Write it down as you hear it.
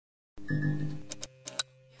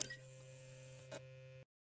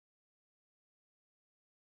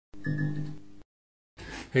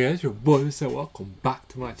Hey guys, your boy Lucifer, welcome back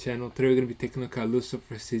to my channel. Today we're going to be taking a look at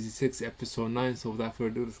Lucifer S06 episode 9, so without further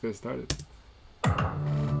ado, let's get started.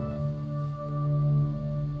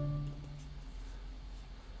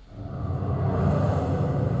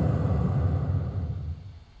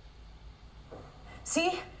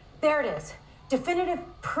 See? There it is. Definitive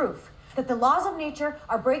proof that the laws of nature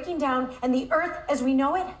are breaking down and the earth as we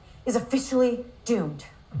know it is officially doomed.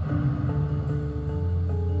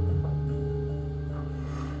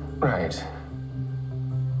 Right.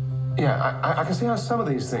 Yeah, I can see how some of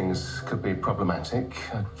these things could be problematic.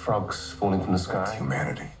 Frogs falling from the sky.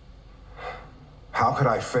 Humanity. How could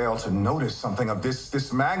I fail to notice something of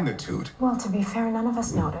this magnitude? Well, to be fair, none of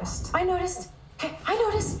us noticed. I noticed. Okay, I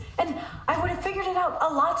noticed. And I would have figured it out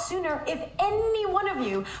a lot sooner if any one of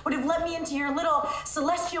you would have let me into your little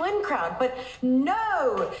celestial in crowd. But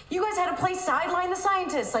no, you guys had to play sideline the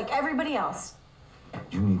scientists like everybody else.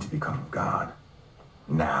 You need to become God.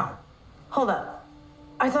 Now. Hold up.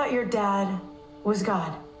 I thought your dad was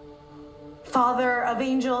God. Father of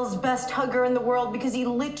angels, best hugger in the world because he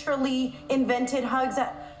literally invented hugs.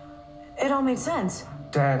 It all made sense.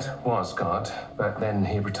 Dad was God, but then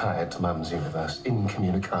he retired to Mum's universe,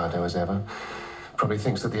 incommunicado as ever. Probably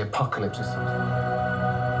thinks that the apocalypse is...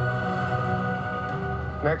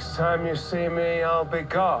 Next time you see me, I'll be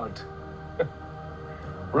God.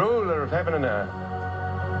 Ruler of heaven and earth.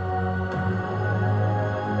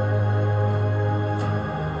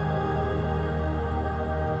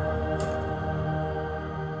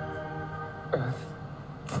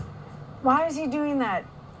 Why is he doing that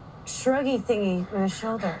shruggy thingy with his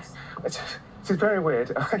shoulders? It's very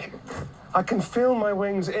weird. I can feel my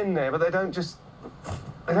wings in there, but they don't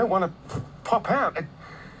want to pop out.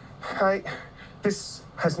 This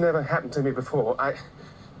has never happened to me before.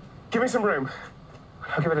 Give me some room.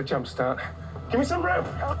 I'll give it a jump start. Give me some room.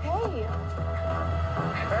 Okay.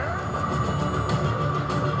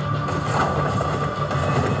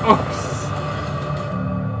 Oh,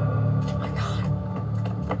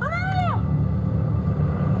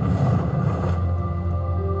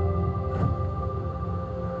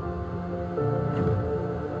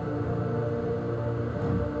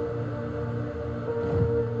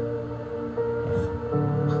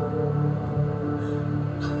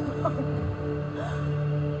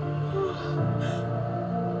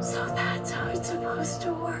 So that's how it's supposed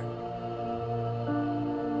to work.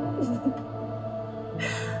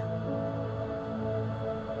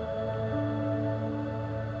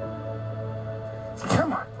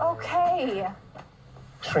 Come on. Okay.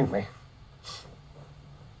 Shrink me.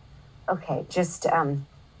 Okay, just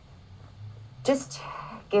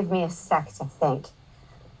give me a sec to think.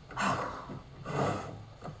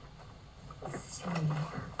 Let's see.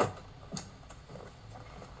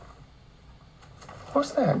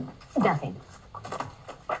 What's that? Nothing.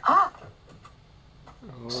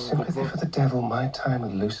 Sympathy for the devil, my time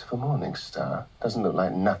with Lucifer Morningstar. Doesn't look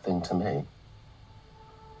like nothing to me.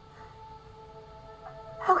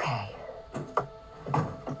 Okay.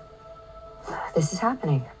 This is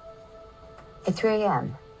happening. At 3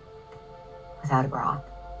 a.m. Without a bra.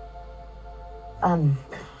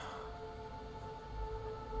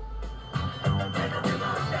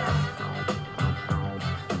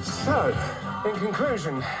 So, in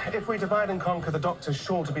conclusion, if we divide and conquer the Doctor's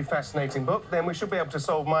sure-to-be fascinating book, then we should be able to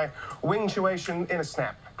solve my wing-tuation in a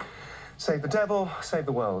snap. Save the devil, save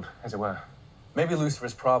the world, as it were. Maybe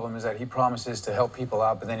Lucifer's problem is that he promises to help people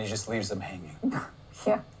out, but then he just leaves them hanging.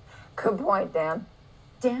 Yeah, good point, Dan.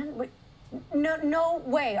 Dan? Wait, no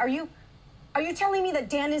way. Are you telling me that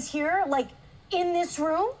Dan is here, like, in this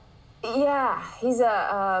room? Yeah, he's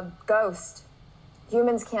a ghost.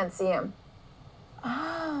 Humans can't see him.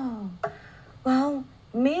 Oh. Well,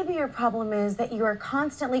 maybe your problem is that you are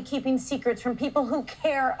constantly keeping secrets from people who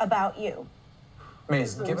care about you.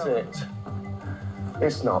 Maze, give it.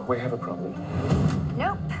 It's not. We have a problem.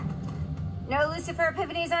 Nope. No Lucifer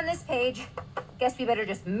epiphanies on this page. Guess we better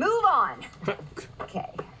just move on.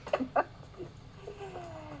 Okay.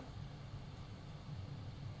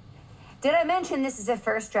 Did I mention this is a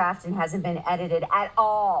first draft and hasn't been edited at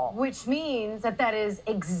all? Which means that is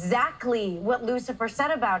exactly what Lucifer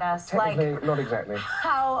said about us. Technically, like, not exactly.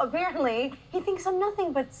 how apparently he thinks I'm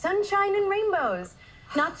nothing but sunshine and rainbows.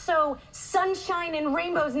 Not so sunshine and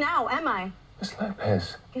rainbows now, am I? Miss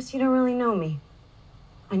Lopez. Guess you don't really know me.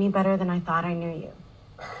 Any better than I thought I knew you.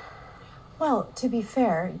 Well, to be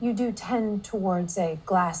fair, you do tend towards a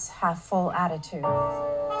glass half full attitude.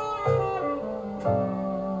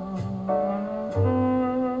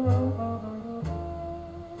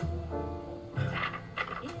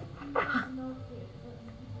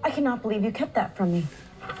 I cannot believe you kept that from me.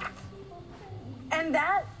 And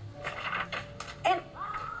that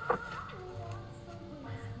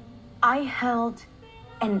held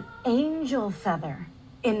an angel feather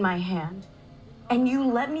in my hand, and you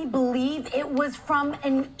let me believe it was from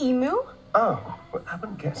an emu? Oh, well, I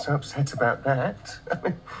wouldn't get so upset about that. I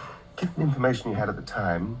mean, given the information you had at the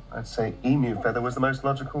time, I'd say emu feather was the most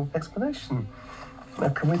logical explanation. Now,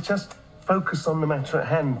 can we just focus on the matter at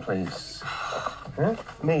hand, please? Huh?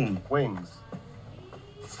 Me, wings.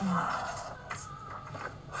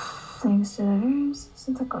 Thanks to the very existence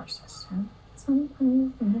of the core system,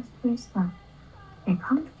 sometimes in this place now, a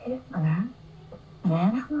complicated mother, an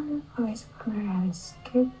animal always mother had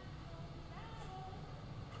escaped.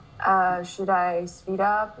 Should I speed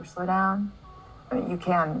up or slow down? I mean, you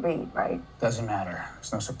can read, right? Doesn't matter.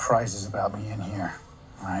 There's no surprises about me in here.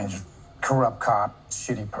 All right, just corrupt cop,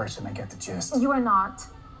 shitty person, I get the gist. You are not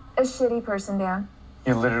a shitty person, Dan.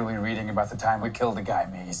 You're literally reading about the time we killed a guy,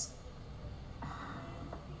 Maze.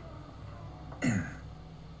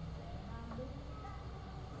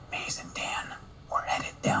 Maze and Dan, we're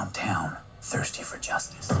headed downtown, thirsty for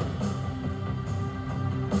justice.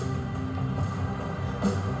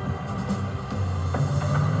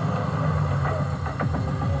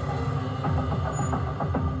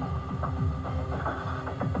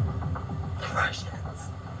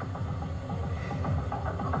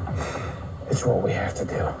 It's what we have to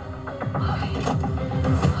do.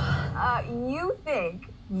 You think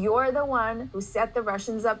you're the one who set the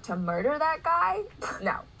Russians up to murder that guy?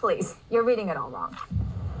 No, please. You're reading it all wrong.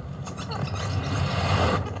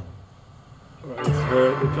 Alright, it's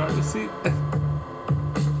her at the driver's seat.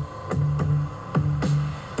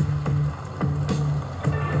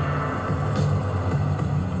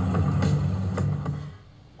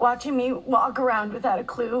 Watching me walk around without a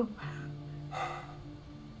clue.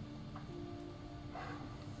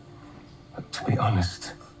 But to be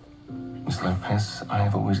honest, Miss Lopez, I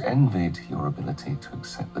have always envied your ability to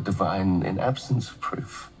accept the divine in absence of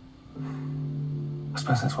proof. I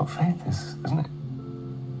suppose that's what faith is, isn't it?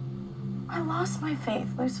 I lost my faith,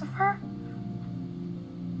 Lucifer.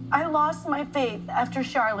 I lost my faith after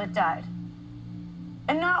Charlotte died.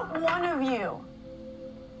 And not one of you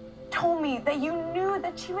told me that you knew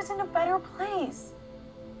that she was in a better place.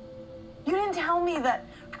 You didn't tell me that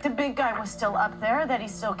the big guy was still up there, that he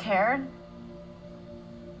still cared.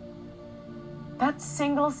 That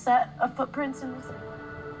single set of footprints in his...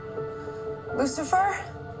 Lucifer?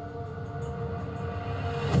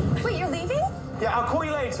 Wait, you're leaving? Yeah, I'll call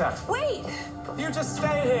you later. Wait! You just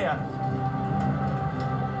stay here.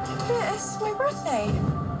 It's my birthday.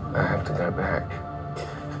 I have to go back.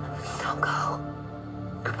 Don't go.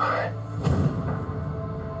 Goodbye.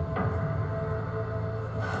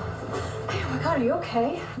 Oh my God, are you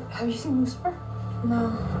okay? Have you seen Lucifer?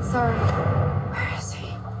 No, sorry. Where is he?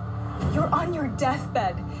 You're on your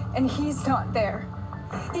deathbed, and he's not there.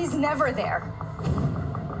 He's never there.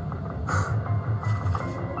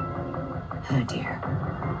 Oh dear.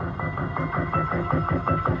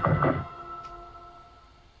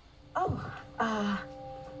 Oh,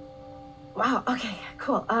 wow, okay,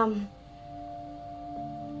 cool.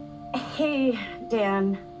 Hey,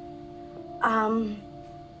 Dan. I'm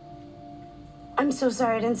so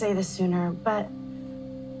sorry I didn't say this sooner, but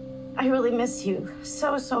I really miss you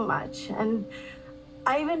so, so much. And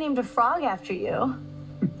I even named a frog after you.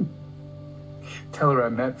 Tell her I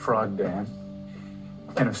met Frog Dan,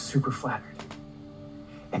 and I'm super flattered.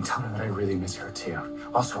 And tell her that I really miss her too.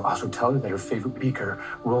 Also tell her that her favorite beaker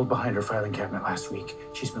rolled behind her filing cabinet last week.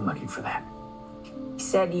 She's been looking for that. He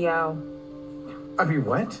said, yo. I mean,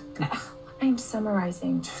 what? I'm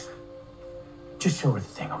summarizing. Just show her the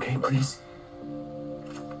thing, okay, please?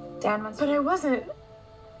 Dan wants But I wasn't.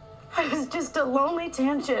 I was just a lonely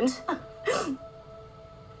tangent.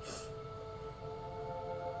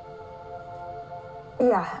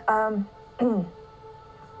 Yeah,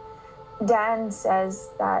 Dan says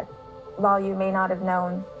that while you may not have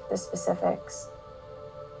known the specifics,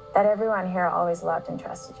 that everyone here always loved and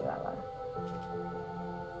trusted you, Ella.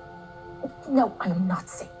 No, I'm not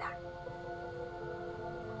saying that.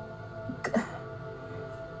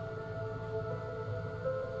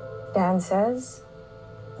 Dan says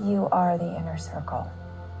you are the inner circle.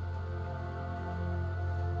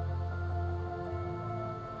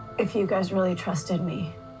 If you guys really trusted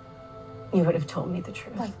me, you would have told me the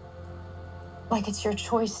truth. Like it's your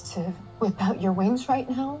choice to whip out your wings right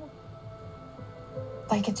now?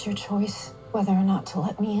 Like it's your choice whether or not to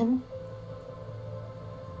let me in?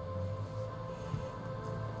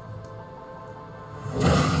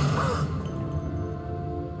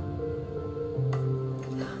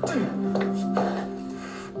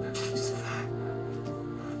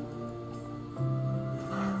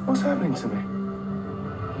 What's happening to me?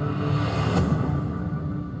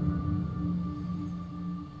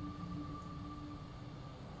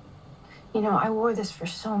 You know, I wore this for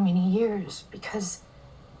so many years because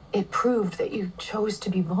it proved that you chose to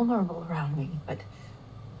be vulnerable around me. But